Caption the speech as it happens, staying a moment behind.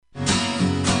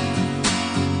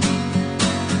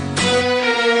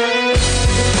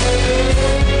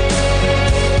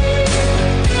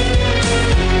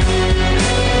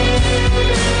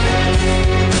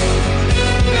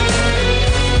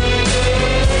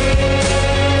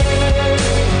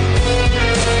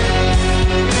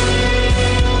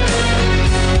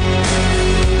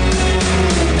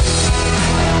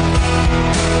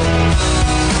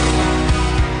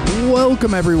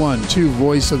Welcome, everyone, to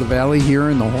Voice of the Valley here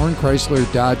in the Horn Chrysler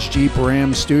Dodge Jeep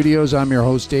Ram Studios. I'm your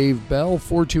host, Dave Bell.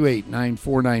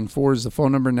 428-9494 is the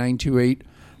phone number,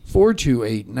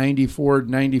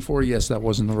 928-428-9494. Yes, that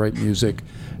wasn't the right music.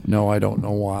 No, I don't know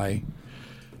why.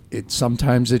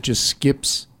 Sometimes it just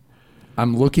skips.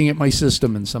 I'm looking at my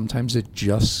system, and sometimes it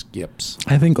just skips.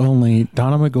 I think only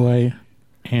Donna McGoy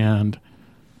and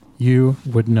you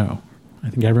would know. I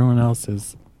think everyone else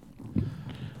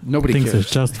Nobody thinks cares.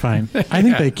 it's just fine. I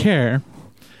think they care.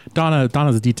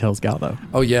 Donna's a details gal, though.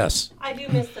 Oh, yes. I do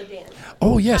miss the dance.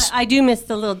 Oh, yes. I do miss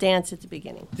the little dance at the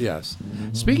beginning. Yes.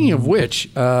 Speaking of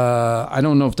which, I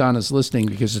don't know if Donna's listening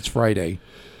because it's Friday.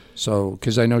 So,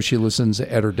 because I know she listens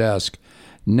at her desk.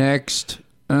 Next,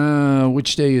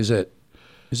 which day is it?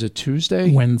 Is it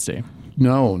Tuesday? Wednesday.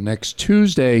 No, next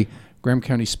Tuesday, Graham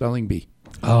County Spelling Bee.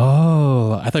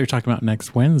 Oh, I thought you were talking about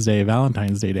next Wednesday,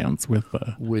 Valentine's Day dance with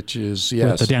which is, with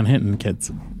yes. the Dan Hinton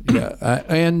kids. Yeah.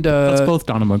 And That's both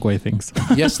Donna McGoy things.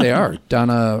 yes, they are.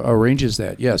 Donna arranges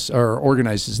that, yes, or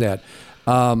organizes that.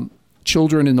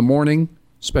 Children in the morning,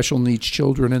 special needs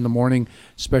children in the morning,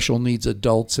 special needs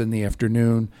adults in the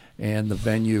afternoon, and the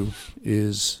venue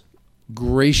is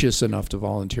gracious enough to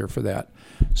volunteer for that.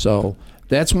 So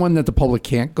that's one that the public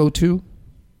can't go to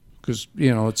because,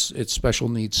 you know, it's special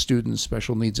needs students,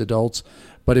 special needs adults.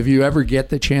 But if you ever get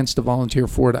the chance to volunteer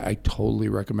for it, I totally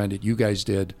recommend it. You guys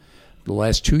did the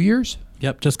last 2 years?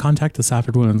 Yep, just contact the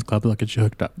Safford Women's Club. They'll get you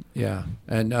hooked up. Yeah,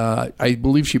 and I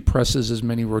believe she presses as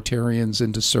many Rotarians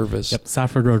into service. Yep,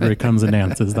 Safford Rotary comes and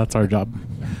dances. That's our job.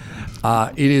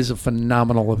 It is a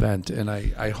phenomenal event, and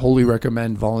I wholly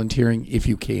recommend volunteering if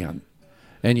you can.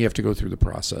 And you have to go through the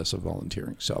process of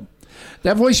volunteering. So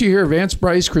that voice you hear, Vance,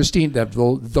 Bryce, Christine,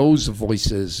 those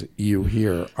voices you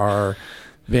hear are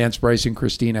Vance, Bryce, and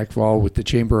Christine Ekval with the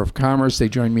Chamber of Commerce. They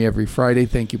join me every Friday.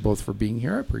 Thank you both for being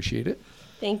here. I appreciate it.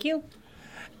 Thank you.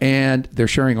 And they're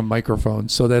sharing a microphone,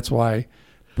 so that's why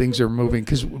things are moving,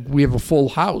 because we have a full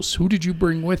house. Who did you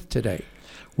bring with today?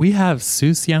 We have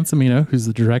Sue Ciancimino, who's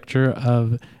the director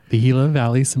of the Gila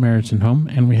Valley Samaritan Home,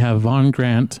 and we have Vaughn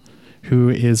Grant, who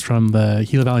is from the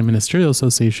Gila Valley Ministerial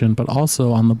Association, but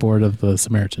also on the board of the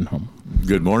Samaritan Home.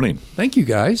 Good morning. Thank you,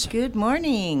 guys. Good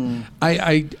morning.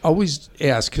 I always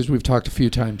ask, because we've talked a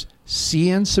few times,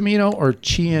 Ciancimino or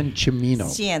Ciancimino?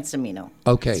 Ciancimino.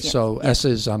 Okay, so yeah. S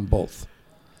is on both.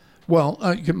 Well,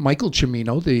 Michael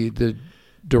Cimino, the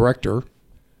director,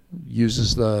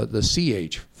 uses the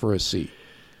CH for a C.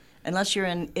 Unless you're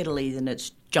in Italy, then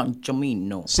it's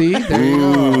Ciancimino. See? There you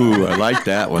go. Ooh, I like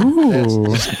that one.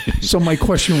 Ooh. So my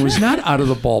question was not out of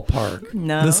the ballpark.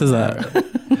 No. This is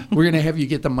We're going to have you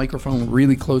get the microphone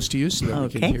really close to you so that we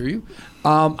can Okay. hear you.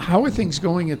 How are things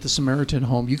going at the Samaritan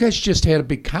Home? You guys just had a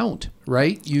big count,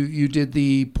 right? You did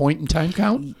the point-in-time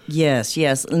count? Yes.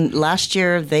 And last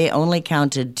year, they only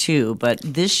counted 2. But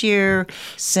this year,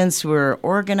 since we're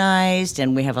organized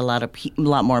and we have a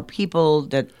lot more people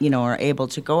that, are able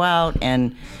to go out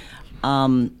and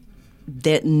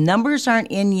the numbers aren't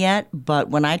in yet, but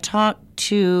when I talked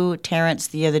to Terrence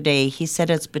the other day, he said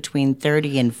it's between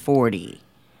 30 and 40.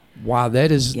 Wow,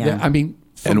 that is, Yeah.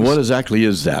 And what exactly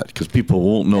is that? Because people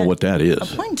won't know what that is.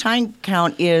 A point-in-time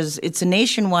count it's a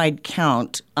nationwide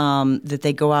count that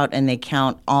they go out and they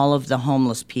count all of the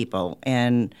homeless people,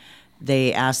 and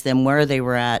they ask them where they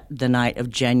were at the night of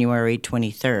January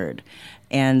 23rd.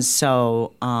 And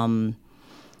so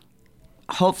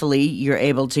hopefully you're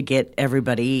able to get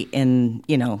everybody in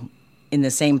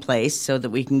the same place so that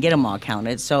we can get them all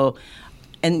counted. So,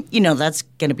 and that's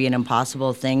going to be an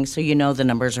impossible thing. So the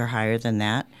numbers are higher than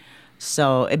that.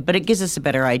 So, but it gives us a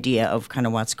better idea of kind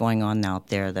of what's going on out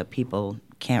there that people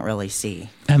can't really see.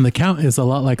 And the count is a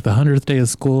lot like the 100th day of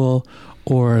school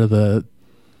or the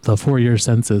 4-year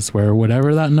census, where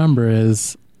whatever that number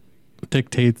is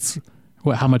dictates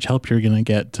how much help you're going to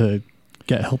get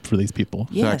help for these people.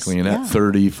 Exactly. Yes, And that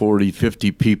 30, 40,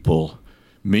 50 people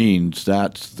means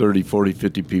that's 30, 40,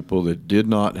 50 people that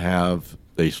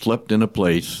they slept in a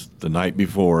place the night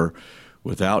before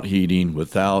without heating,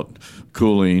 without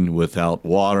cooling, without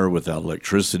water, without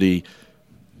electricity,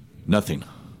 nothing.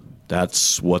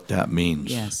 That's what that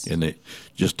means Yes. in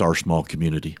just our small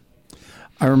community.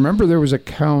 I remember there was a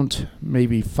count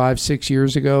maybe 5-6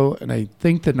 years ago, and I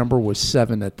think the number was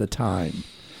 7 at the time.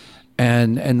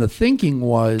 And the thinking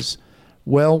was,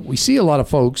 well, we see a lot of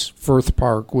folks. Firth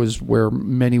Park was where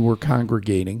many were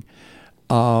congregating.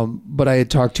 But I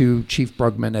had talked to Chief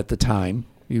Brugman at the time.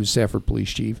 He was Safford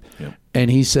Police Chief. Yep.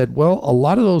 And he said, well, a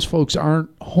lot of those folks aren't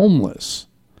homeless.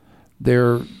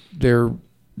 They've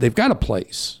got a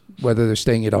place, whether they're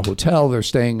staying at a hotel, they're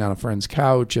staying on a friend's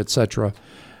couch, etc.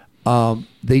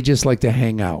 They just like to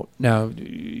hang out. Now,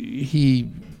 he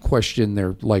questioned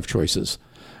their life choices.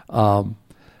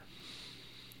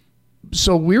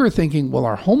 So we were thinking, well,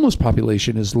 our homeless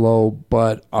population is low,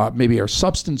 but maybe our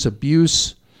substance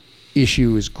abuse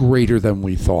issue is greater than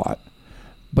we thought.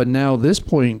 But now this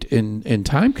point in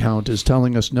time count is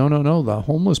telling us, no, the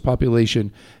homeless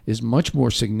population is much more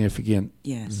significant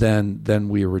than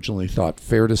we originally thought.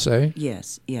 Fair to say?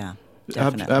 Yes, yeah.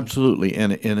 Definitely. Absolutely,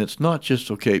 and it's not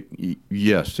just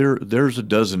yes, there's a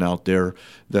dozen out there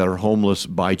that are homeless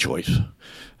by choice.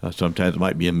 Sometimes it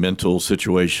might be a mental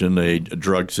situation, a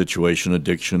drug situation,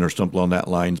 addiction, or something along that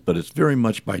lines, but it's very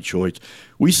much by choice.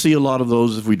 We see a lot of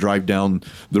those if we drive down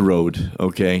the road,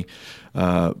 okay?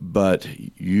 But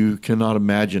you cannot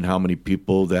imagine how many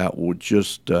people that would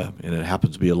just, and it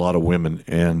happens to be a lot of women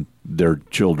and their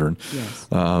children,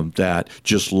 that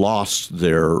just lost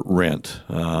their rent,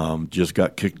 just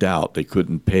got kicked out. They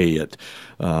couldn't pay it,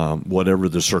 whatever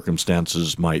the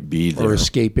circumstances might be there. Or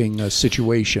escaping a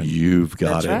situation. You've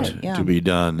got That's it right, yeah. to be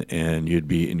done, and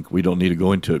we don't need to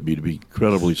go into it, but you'd be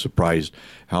incredibly surprised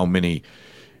how many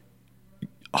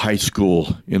high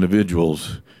school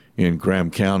individuals in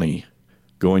Graham County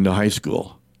going to high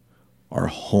school are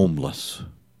homeless.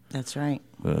 That's right.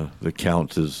 The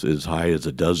count is as high as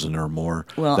a dozen or more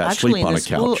Well, that actually, sleep on a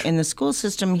couch. in the school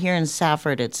system here in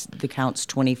Safford, the count's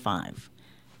 25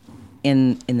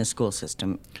 in the school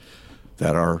system.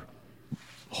 That are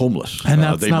homeless. And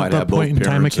that's they not might the have both point in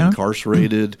time parents account?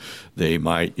 incarcerated. They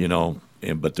might,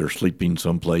 but they're sleeping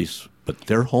someplace, but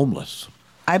they're homeless.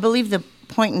 I believe the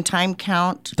point in time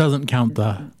count. Doesn't count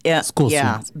the school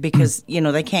students. Because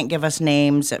they can't give us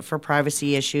names for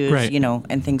privacy issues, Right.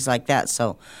 And things like that.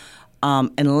 So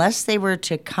unless they were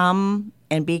to come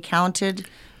and be counted,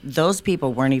 those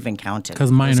people weren't even counted.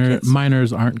 Because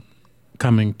minors aren't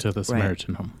coming to the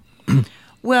Samaritan home.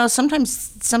 Well,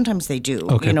 sometimes they do.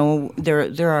 Okay.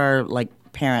 There are like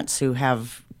parents who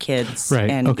have kids, Right,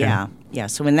 and okay. yeah.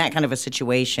 So in that kind of a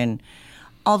situation,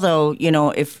 although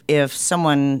if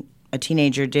a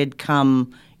teenager did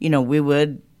come, we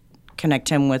would connect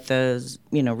him with the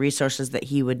resources that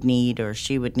he would need or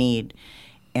she would need,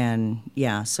 and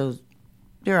so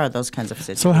there are those kinds of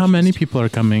situations. So how many people are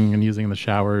coming and using the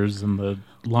showers and the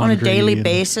laundry? On a daily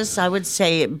basis? I would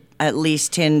say at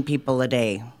least 10 people a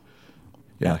day.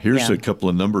 Yeah, here's a couple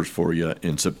of numbers for you.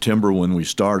 In September, when we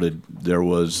started, there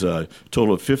was a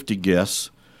total of 50 guests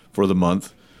for the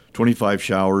month, 25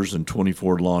 showers, and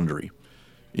 24 laundry.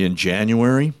 In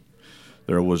January,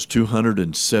 there was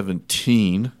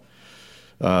 217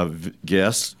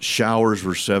 guests. Showers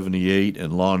were 78,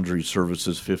 and laundry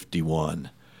services 51.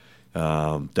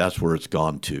 That's where it's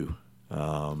gone to.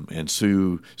 And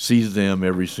Sue sees them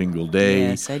every single day.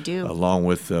 Yes, I do. Along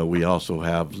with, we also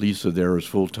have Lisa there as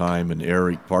full-time and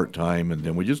Eric part-time. And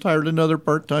then we just hired another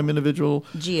part-time individual.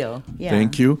 Gio, yeah.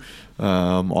 Thank you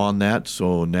on that.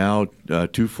 So now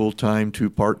 2 full-time, 2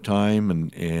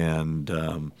 part-time, and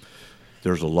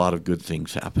there's a lot of good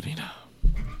things happening.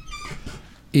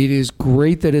 It is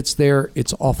great that it's there.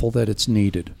 It's awful that it's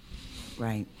needed.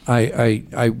 Right.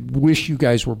 I wish you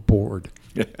guys were bored.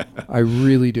 I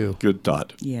really do. Good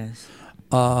thought. Yes.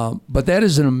 But that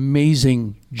is an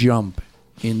amazing jump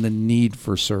in the need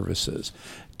for services.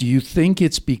 Do you think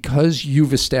it's because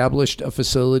you've established a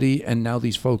facility and now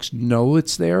these folks know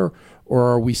it's there, or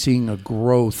are we seeing a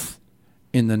growth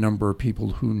in the number of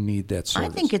people who need that service?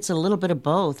 I think it's a little bit of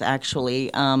both,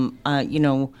 actually.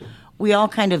 We all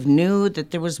kind of knew that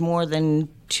there was more than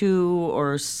 2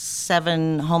 or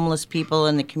 7 homeless people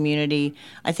in the community.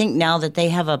 I think now that they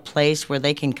have a place where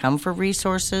they can come for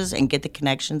resources and get the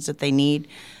connections that they need,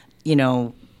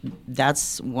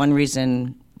 that's one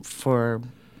reason for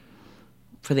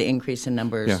the increase in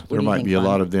numbers. Yeah, there might be a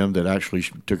lot of them that actually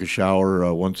took a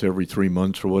shower once every 3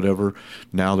 months or whatever.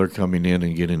 Now they're coming in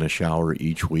and getting a shower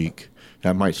each week.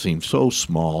 That might seem so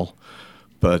small,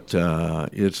 but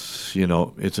it's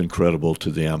incredible to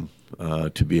them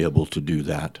to be able to do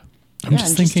that. I'm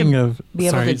just thinking of be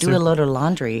able to do a load of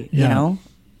laundry. I'm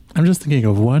just thinking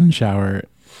of one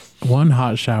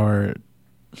hot shower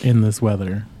in this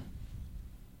weather.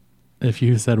 If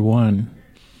you said one,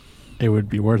 it would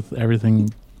be worth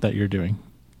everything that you're doing,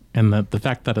 and the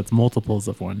fact that it's multiples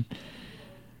of one.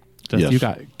 Yes. You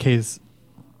got case.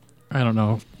 I don't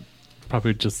know.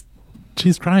 Probably just.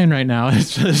 She's crying right now.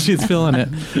 It's just, she's feeling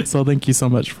it. So thank you so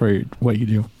much for what you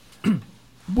do.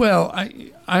 Well,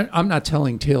 I'm not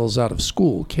telling tales out of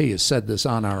school. Kay has said this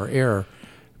on our air.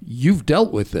 You've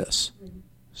dealt with this.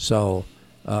 So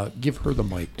give her the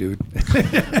mic, dude.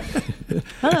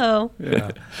 Hello.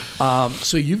 Yeah.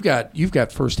 So you've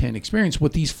got firsthand experience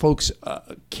what these folks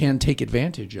can take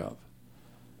advantage of.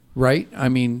 right? I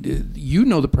mean, you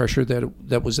know the pressure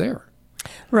that was there.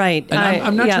 Right. And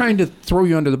I'm not yeah. trying to throw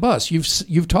you under the bus.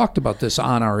 You've talked about this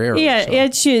on our air. Yeah,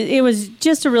 so. it was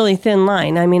just a really thin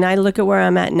line. I mean, I look at where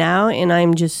I'm at now, and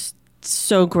I'm just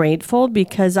so grateful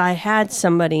because I had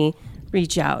somebody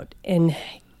reach out and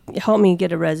help me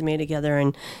get a resume together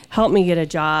and help me get a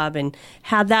job. And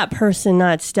had that person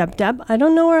not stepped up, I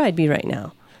don't know where I'd be right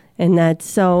now. And that's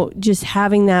so just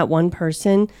having that one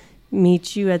person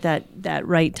meet you at that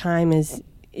right time is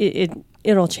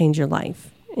it'll change your life.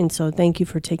 And so thank you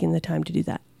for taking the time to do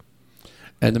that.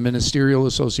 And the Ministerial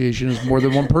Association is more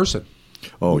than one person.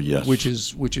 Oh, yes. Which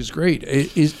is great.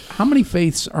 How many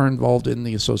faiths are involved in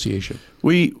the association?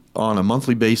 We, on a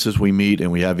monthly basis, we meet,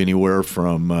 and we have anywhere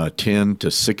from 10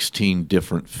 to 16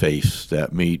 different faiths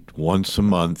that meet once a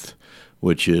month,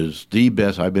 which is the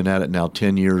best. I've been at it now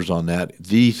 10 years on that.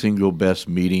 The single best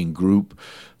meeting group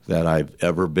that I've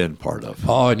ever been part of.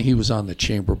 Oh, and he was on the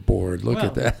chamber board. Look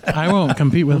at that. I won't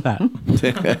compete with that.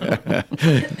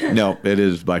 No, it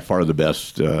is by far the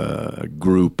best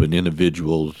group and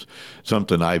individuals.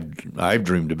 Something I've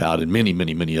dreamed about, and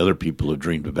many other people have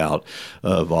dreamed about,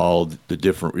 of all the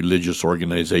different religious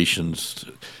organizations.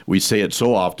 We say it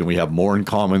so often, we have more in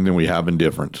common than we have in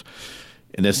difference.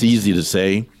 And that's easy to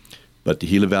say, but the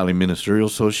Gila Valley Ministerial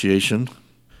Association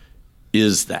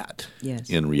is that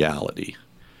in reality,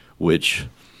 which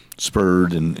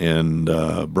spurred and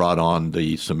brought on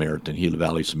the Samaritan, Gila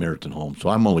Valley Samaritan Home. So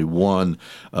I'm only one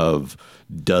of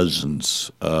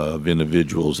dozens of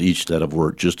individuals, each that have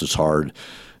worked just as hard.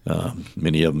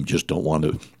 Many of them just don't want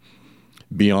to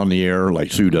be on the air,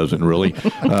 like Sue doesn't really.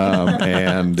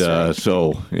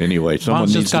 So anyway, someone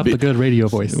Mom's needs just got to be the good radio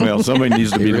voice. Well, somebody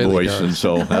needs to be the really voice, does. and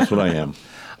so that's what I am.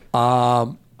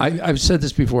 I've said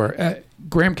this before.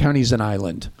 Graham County's an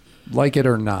island. Like it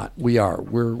or not, we are.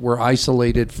 We're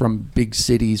isolated from big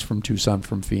cities, from Tucson,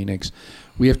 from Phoenix.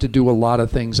 We have to do a lot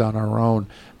of things on our own.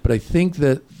 But I think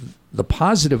that the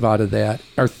positive out of that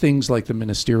are things like the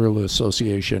Ministerial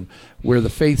Association, where the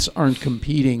faiths aren't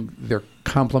competing, they're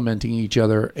complementing each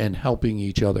other and helping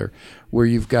each other. Where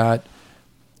you've got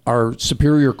our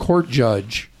Superior Court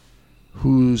judge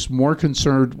who's more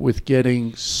concerned with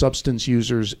getting substance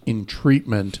users in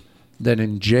treatment than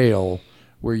in jail,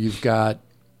 where you've got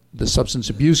the Substance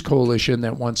Abuse Coalition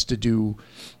that wants to do,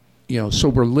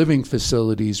 sober living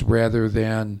facilities rather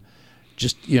than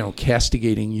just,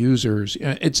 castigating users.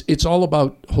 It's all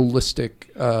about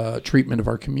holistic treatment of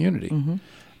our community. Mm-hmm.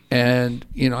 And,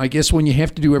 I guess when you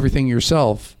have to do everything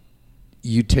yourself,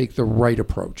 you take the right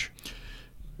approach.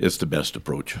 It's the best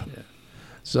approach. Yeah.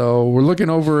 So we're looking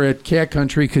over at Cat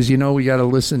Country because, we got to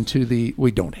listen to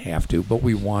we don't have to, but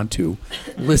we want to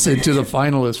listen to the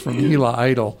finalists from Gila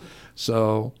Idol.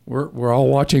 So we're all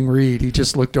watching Reed. He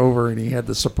just looked over and he had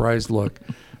the surprised look.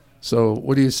 So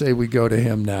what do you say we go to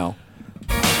him now?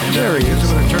 And there he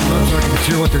is. I'm going to turn those so I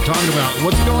can hear what they're talking about.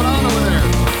 What's going on over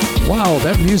there? Wow,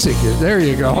 that music. There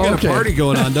you go. You got a party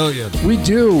going on, don't you? We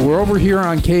do. We're over here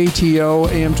on KTO,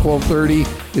 AM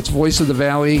 1230. It's Voice of the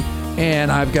Valley.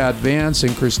 And I've got Vance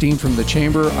and Christine from the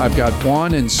Chamber. I've got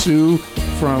Juan and Sue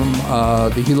from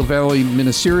the Gila Valley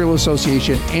Ministerial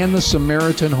Association and the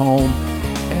Samaritan Home.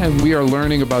 And we are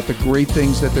learning about the great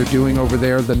things that they're doing over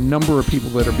there, the number of people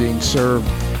that are being served,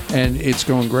 and it's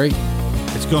going great.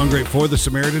 It's going great for the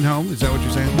Samaritan Home? Is that what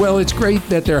you're saying? Well, it's great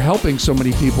that they're helping so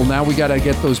many people. Now we got to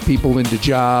get those people into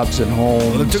jobs and homes.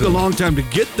 Well, it took a long time to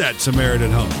get that Samaritan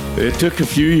Home. It took a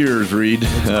few years, Reed.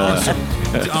 It's awesome.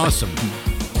 It's awesome.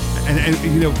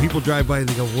 And people drive by and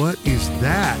they go, what is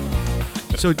that?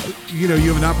 So, you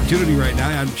have an opportunity right now.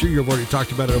 I'm sure you've already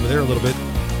talked about it over there a little bit.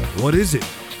 What is it?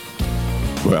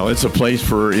 Well, it's a place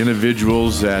for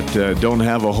individuals that don't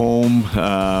have a home,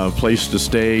 place to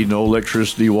stay, no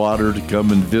electricity, water, to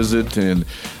come and visit. And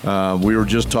we were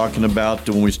just talking about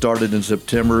when we started in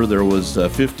September, there was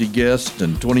 50 guests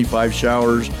and 25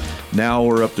 showers. Now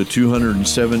we're up to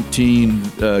 217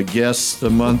 guests a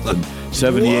month and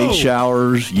 78 Whoa.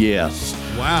 Showers. Yes.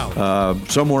 Wow.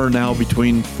 Somewhere now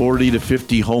between 40 to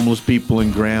 50 homeless people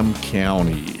in Graham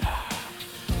County.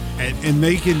 And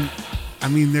they can...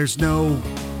 there's no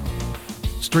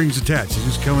strings attached. You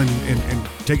just come in and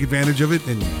take advantage of it,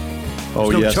 and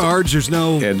there's no charge. There's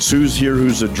no... And Sue's here,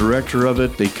 who's the director of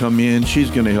it. They come in. She's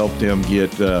going to help them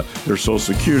get their Social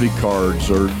Security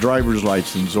cards or driver's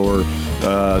license or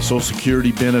Social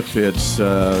Security benefits,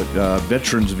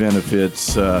 veterans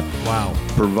benefits. Wow.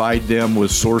 Provide them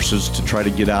with sources to try to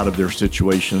get out of their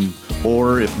situation.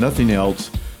 Or, if nothing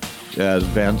else, as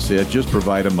Van said, just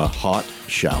provide them a hot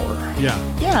shower.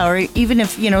 Yeah, or even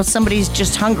if, somebody's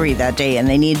just hungry that day and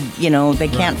they need, they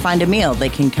can't find a meal, they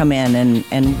can come in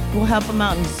and we'll help them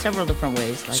out in several different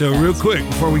ways. Like So that. real quick,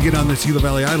 before we get on this Gila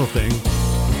Valley Idol thing,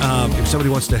 if somebody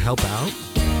wants to help out,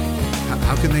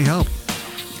 how can they help?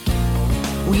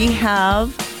 We have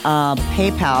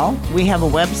PayPal. We have a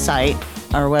website.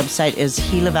 Our website is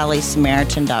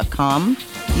GilaValleySamaritan.com.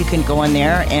 You can go in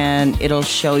there and it'll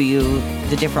show you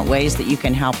the different ways that you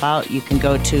can help out. You can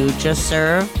go to Just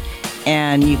Serve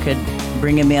and you could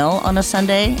bring a meal on a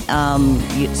Sunday.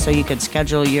 So you could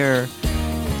schedule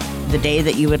the day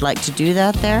that you would like to do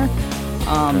that there.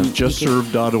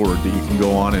 JustServe.org that you can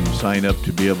go on and sign up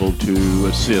to be able to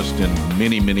assist in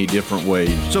many, many different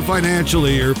ways. So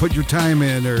financially, or put your time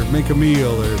in, or make a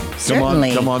meal, or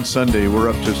Certainly. Come on Sunday. We're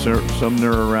up to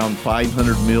somewhere around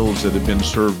 500 meals that have been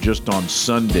served just on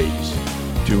Sundays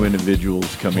to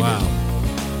individuals coming wow. in.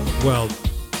 Well,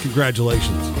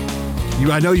 congratulations.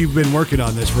 I know you've been working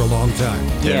on this for a long time.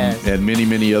 Yes. And many,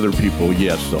 many other people,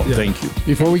 yes. So Yeah. thank you.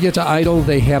 Before we get to Idol,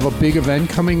 they have a big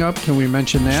event coming up. Can we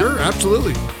mention that? Sure,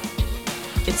 absolutely.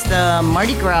 It's the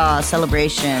Mardi Gras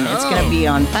celebration. It's going Oh. to be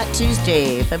on Fat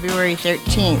Tuesday, February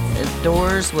 13th. The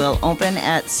doors will open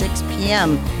at 6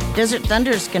 p.m. Desert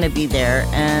Thunder's going to be there,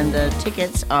 and the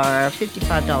tickets are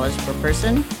 $55 per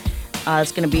person.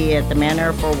 It's going to be at the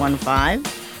Manor 415.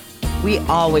 We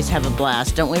always have a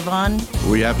blast, don't we, Vaughn?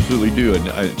 We absolutely do.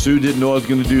 And Sue didn't know I was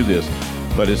going to do this,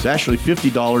 but it's actually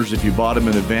 $50 if you bought them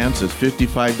in advance. It's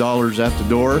 $55 at the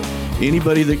door.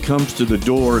 Anybody that comes to the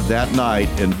door that night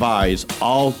and buys,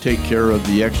 I'll take care of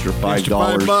the extra $5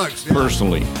 $5, yeah.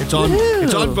 personally. It's on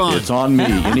Vaughn. It's on me.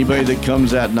 Anybody that comes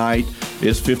that night,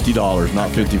 it's $50, not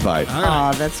 $55. All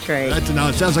right. Oh, that's great. It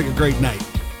sounds like a great night.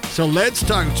 So let's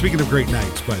talk. Speaking of great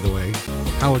nights, by the way,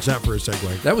 how was that for a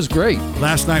segue? That was great.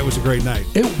 Last night was a great night.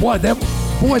 It was.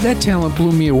 That talent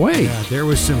blew me away. Yeah, there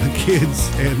was some kids,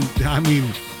 and I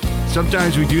mean,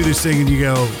 sometimes we do this thing and you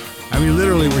go,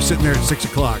 literally we're sitting there at 6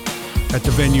 o'clock at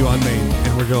the venue on Main,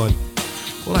 and we're going,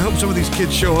 well, I hope some of these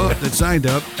kids show up that signed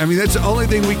up. That's the only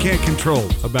thing we can't control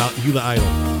about Gila Idol.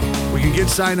 We can get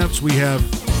signups. We have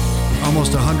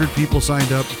almost 100 people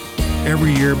signed up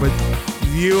every year, but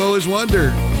you always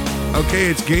wonder, okay,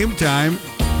 it's game time.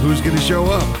 Who's going to show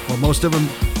up? Well, most of them,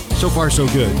 so far, so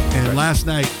good. And last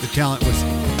night, the talent was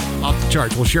off the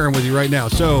charts. We'll share them with you right now.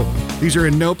 So these are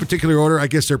in no particular order. I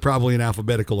guess they're probably in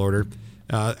alphabetical order.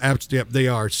 Yep, they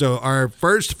are. So our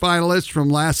first finalist from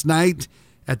last night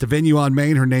at the venue on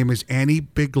Main, her name is Annie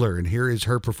Bigler, and here is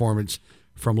her performance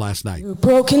from last night.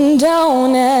 Broken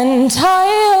down and tired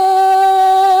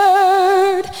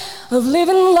of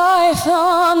living life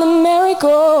on the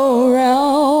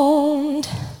merry-go-round,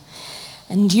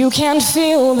 and you can't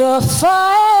feel the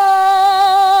fire,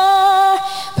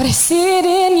 but I see it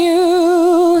in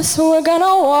you, so we're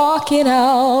gonna walk it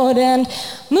out and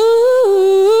move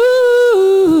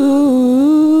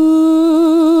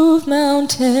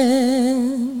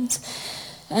mountains,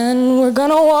 and we're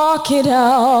gonna walk it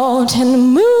out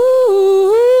and move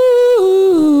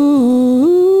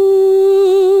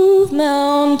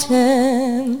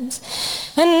mountains,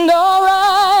 and I'll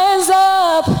rise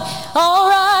up, I'll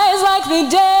rise like the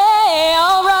day,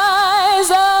 I'll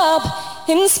rise up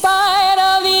in spite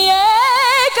of the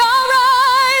ache, I'll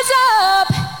rise up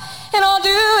and I'll do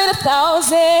it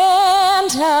 1,000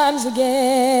 times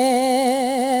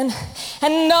again,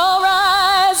 and I'll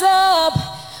rise up,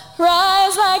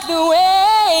 rise like the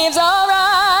waves, I'll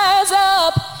rise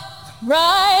up,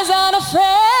 rise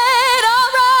unafraid,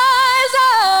 I'll rise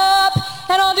up,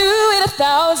 and I'll do it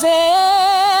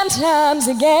 1,000 times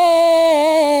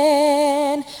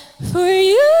again. For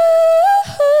you,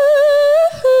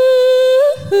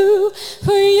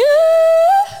 for you,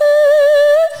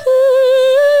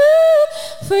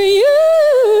 for you,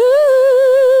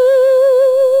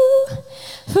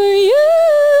 for you.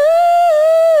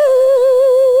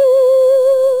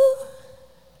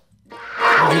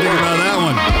 What do you think about that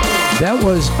one? That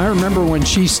was. I remember when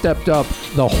she stepped up,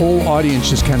 the whole audience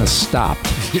just kind of stopped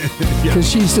because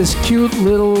she's this cute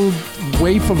little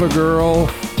waif of a girl,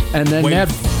 and then Waif.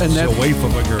 and that She's a waif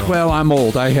of a girl. Well, I'm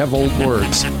old. I have old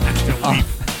words.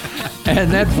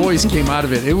 And that voice came out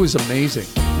of it. It was amazing.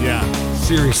 Yeah,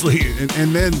 seriously.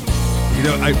 And then,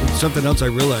 something else I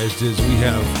realized is we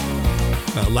have,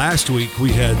 last week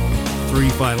we had 3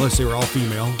 finalists. They were all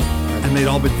female, and they'd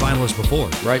all been finalists before.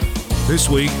 Right. This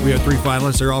week we had 3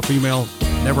 finalists. They're all female.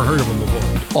 Never heard of them before.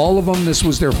 All of them, this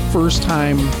was their first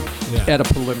time Yeah. at a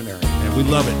preliminary. And we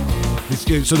love it.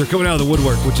 So they're coming out of the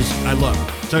woodwork, which is, I love.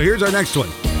 So here's our next one.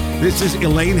 This is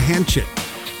Elaine Hanchett.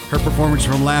 Her performance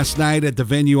from last night at the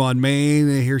venue on Main.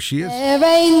 Here she is. There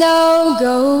ain't no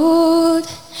gold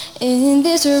in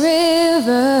this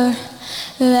river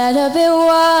that I've been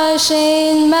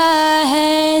washing my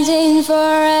hands in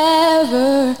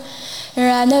forever.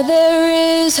 I know there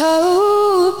is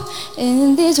hope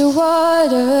in these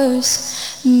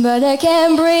waters, but I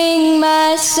can't bring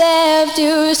myself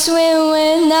to swim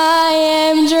when I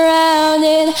am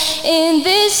drowning in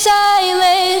this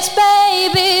silence.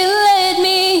 Baby, let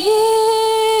me in.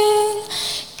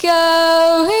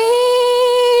 Go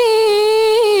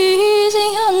easy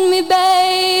on me,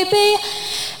 baby.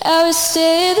 I was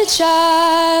still a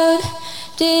child,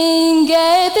 didn't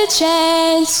get the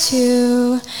chance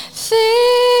to feel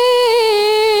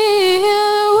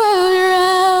the world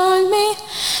around me.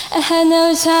 I had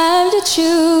no time to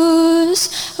choose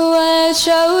what I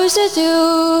chose to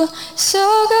do,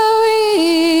 so go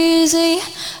easy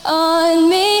on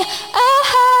me. I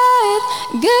had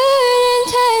good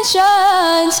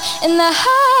intentions and the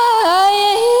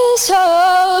highest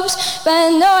hopes, but I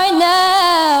know right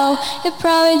now it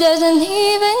probably doesn't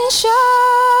even show.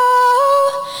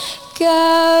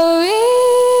 Go easy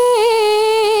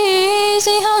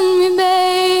on me,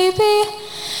 baby.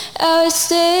 I was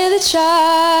still a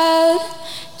child,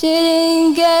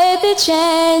 didn't get the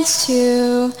chance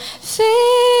to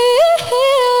feel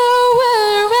the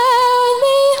world around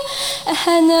me. I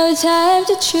had no time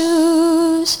to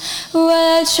choose what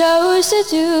I chose to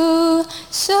do,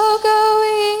 so go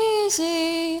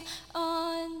easy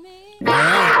on me.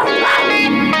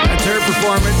 That's her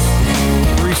performance.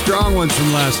 3 strong ones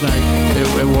from last night.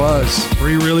 It was.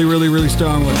 3 really, really, really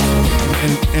strong ones.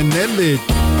 And then we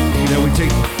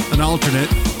take an alternate,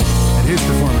 and his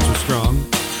performance was strong.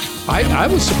 I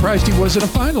was surprised he wasn't a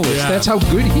finalist. Yeah. That's how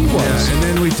good he was. Yeah, and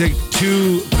then we take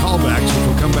 2 callbacks, which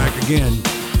will come back again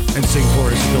and sing for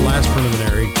us in the last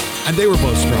preliminary, and they were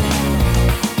both strong.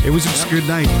 It was just a good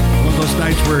night. One of those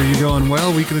nights where you're going,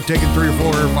 well, we could have taken 3 or 4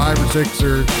 or 5 or 6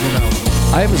 or,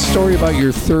 I have a story about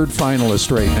your third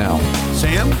finalist right now.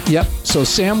 Sam? Yep. So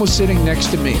Sam was sitting next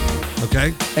to me.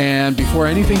 Okay. And before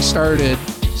anything started,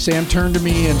 Sam turned to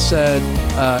me and said,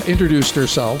 introduced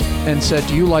herself and said,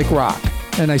 "Do you like rock?"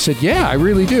 And I said, "Yeah, I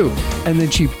really do." And then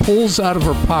she pulls out of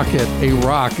her pocket a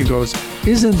rock and goes,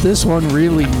 "Isn't this one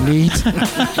really neat?"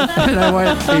 And I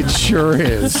went, "It sure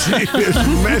is." She was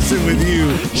messing with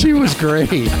you. She was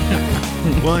great.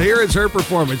 Well, here is her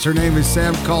performance. Her name is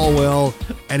Sam Caldwell,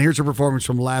 and here's her performance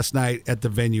from last night at the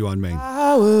venue on Main.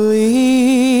 I will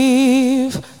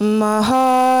leave my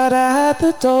heart at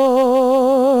the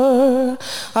door.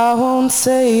 I won't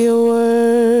say a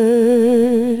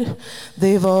word.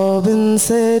 They've all been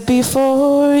said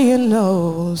before,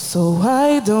 so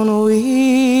why don't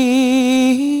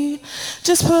we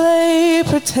just play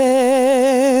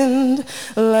pretend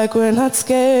like we're not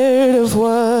scared of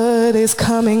what is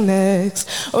coming next,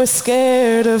 or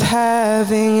scared of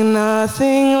having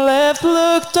nothing left.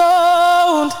 Look,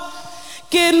 don't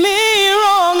get me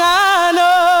wrong, I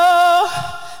know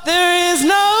there is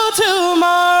no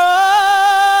tomorrow.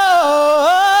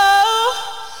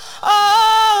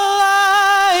 All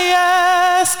I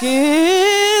ask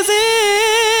is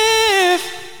if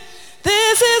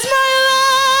this is my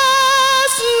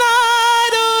last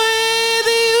night with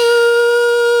you,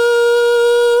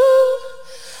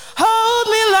 hold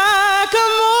me like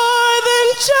I'm more than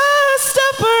just a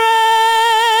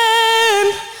friend.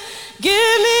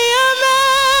 Give me a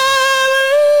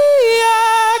memory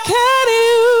I can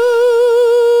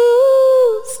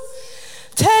use.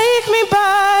 Take me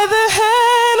by the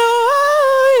hand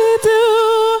while we do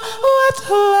what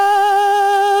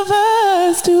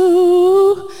lovers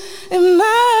do. It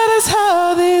matters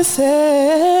how this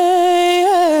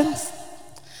ends.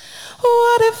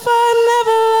 What if I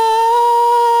never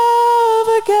love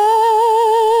again?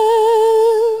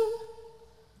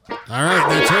 All right,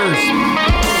 that's hers.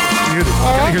 You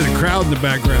gotta hear the crowd in the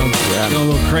background. Yeah. Going a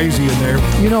little crazy in there.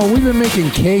 We've been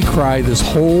making Kay cry this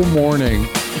whole morning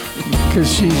because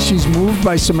she's moved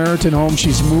by Samaritan Home.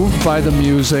 She's moved by the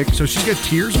music. So she's got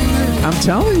tears on there? I'm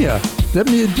telling you,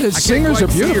 the singers are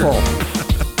quite see her. beautiful.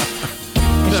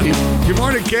 Good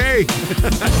morning, Kay.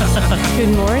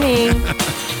 Good morning.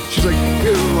 She's like,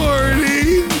 good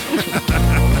morning.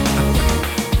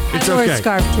 It's I wore okay. a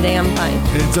scarf today. I'm fine.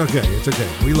 It's okay. It's okay.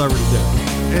 We love her to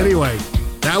death. Anyway,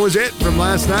 that was it from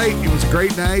last night. It was a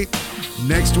great night.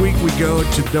 Next week, we go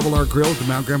to Double R Grill at the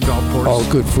Mount Graham Golf Course. Oh,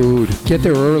 good food. Get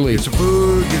there early. Get some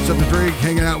food, get something to drink,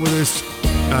 hanging out with us.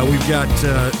 We've got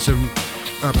some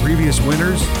previous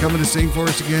winners coming to sing for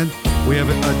us again. We have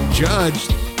a judge.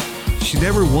 She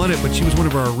never won it, but she was one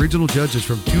of our original judges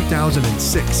from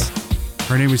 2006.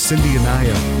 Her name is Cindy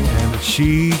Anaya, and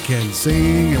she can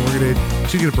sing, and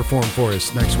she's gonna perform for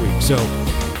us next week. So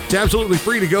it's absolutely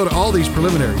free to go to all these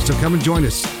preliminaries. So come and join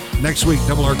us next week,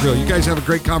 Double R Grill. You guys have a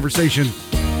great conversation.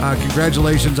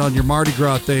 Congratulations on your Mardi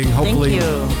Gras thing. Hopefully,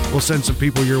 we'll send some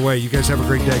people your way. You guys have a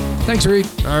great day. Thanks, Reed.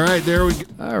 All right, there we go.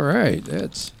 All right,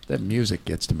 that music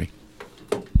gets to me.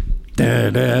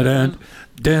 Da, da, da,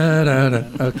 da, da, da.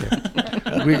 Okay,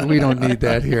 we don't need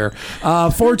that here.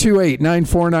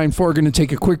 428-9494. Going to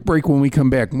take a quick break. When we come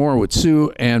back, more with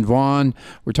Sue and Vaughn.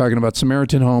 We're talking about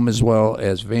Samaritan Home as well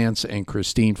as Vance and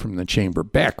Christine from the Chamber.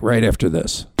 Back right after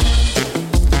this.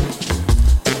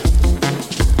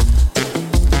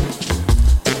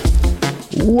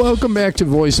 Welcome back to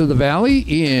Voice of the Valley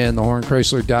in the Horn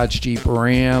Chrysler Dodge Jeep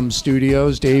Ram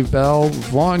Studios. Dave Bell,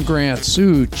 Vaughn Grant,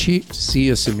 Sue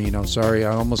Ciasimino. Sorry,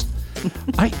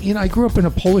 I grew up in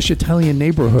a Polish-Italian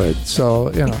neighborhood,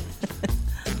 so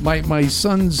my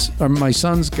son's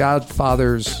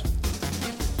godfather's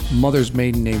mother's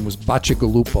maiden name was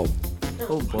Bacigalupo.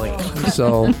 Oh boy!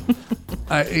 So,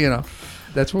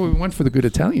 that's where we went for the good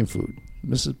Italian food,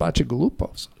 Mrs.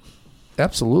 Bacigalupo's.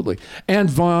 Absolutely. And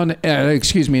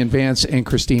and Vance and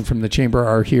Christine from the Chamber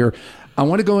are here. I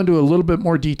want to go into a little bit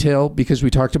more detail because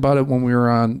we talked about it when we were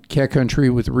on Cat Country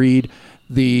with Reed,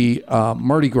 the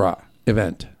Mardi Gras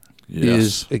event.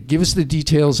 Yes. Give us the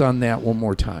details on that one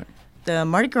more time. The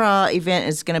Mardi Gras event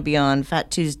is going to be on Fat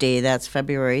Tuesday. That's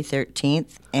February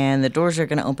 13th. And the doors are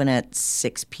going to open at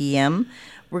 6 p.m.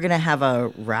 We're going to have a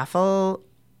raffle.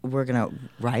 We're going to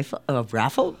raffle.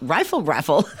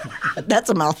 That's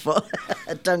a mouthful.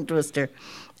 A tongue twister.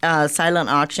 Silent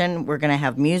auction. We're going to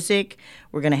have music.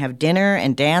 We're going to have dinner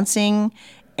and dancing.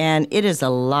 And it is a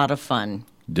lot of fun.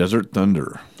 Desert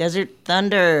Thunder. Desert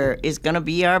Thunder is going to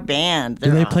be our band.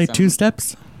 Do they play two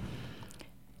steps?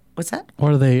 What's that?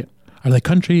 Or are they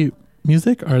country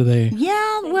music? Are they?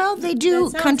 Yeah, well, they do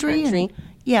country.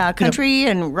 Country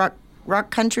and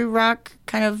rock, country rock,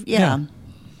 kind of, yeah.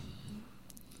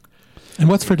 And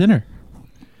what's for dinner?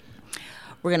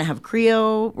 We're going to have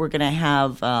Creole. We're going to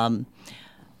have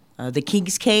the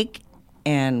King's Cake,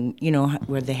 and,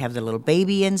 where they have the little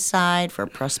baby inside for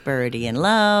prosperity and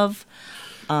love.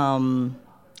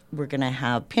 We're going to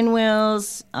have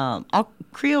pinwheels, all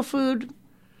Creole food.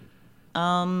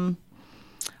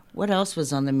 What else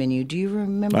was on the menu? Do you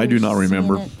remember? I do not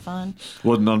remember. Fun?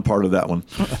 Wasn't on part of that one.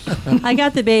 I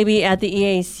got the baby at the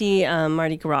EAC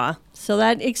Mardi Gras. So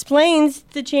that explains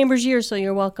the Chamber's year, so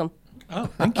you're welcome. Oh,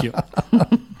 thank you.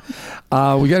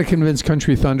 We got to convince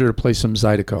Country Thunder to play some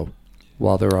Zydeco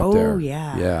while they're up there. Oh,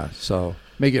 yeah. Yeah, so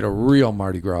make it a real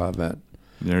Mardi Gras event.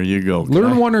 There you go.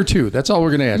 Learn one or two. That's all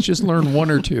we're going to ask. Just learn one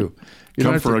or two.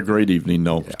 Come for a great evening.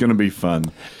 No, it's going to be fun.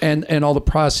 And all the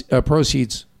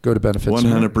proceeds go to benefits.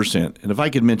 100%. And if I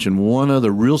could mention one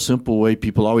other real simple way,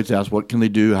 people always ask, what can they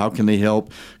do? How can they help?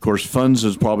 Of course, funds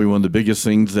is probably one of the biggest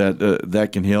things that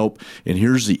can help. And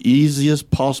here's the easiest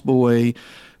possible way.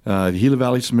 The Gila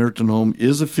Valley Samaritan Home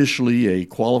is officially a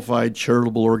qualified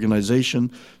charitable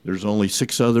organization. There's only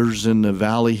 6 others in the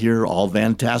valley here, all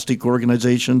fantastic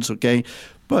organizations, okay?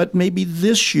 But maybe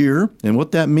this year, and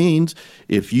what that means,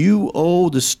 if you owe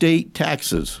the state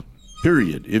taxes,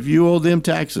 period, if you owe them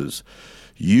taxes,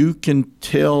 you can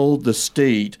tell the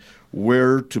state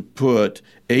where to put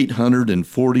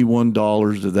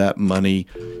 $841 of that money.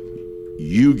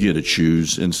 You get to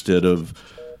choose instead of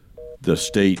the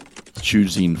state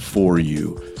choosing for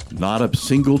you. Not a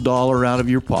single dollar out of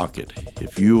your pocket.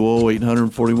 If you owe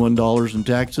 $841 in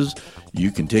taxes, you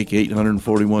can take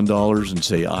 $841 and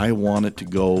say, I want it to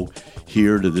go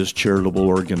here to this charitable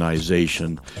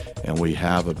organization. And we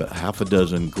have about half a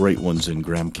dozen great ones in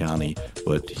Graham County,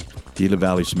 but Gila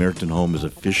Valley Samaritan Home is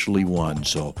officially one,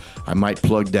 so I might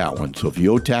plug that one. So if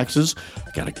you owe taxes,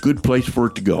 got a good place for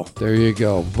it to go. There you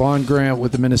go. Vaughn Grant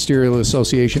with the Ministerial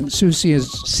Association. Sue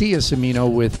Ciasimino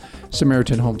with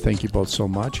Samaritan Home. Thank you both so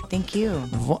much. Thank you.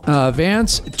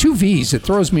 Vance, 2 V's. It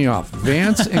throws me off.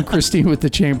 Vance and Christine with the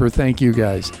Chamber. Thank you,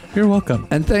 guys. You're welcome.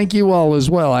 And thank you all as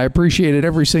well. I appreciate it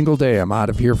every single day. I'm out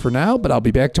of here for now, but I'll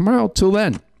be back tomorrow. Till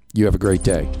then, you have a great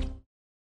day.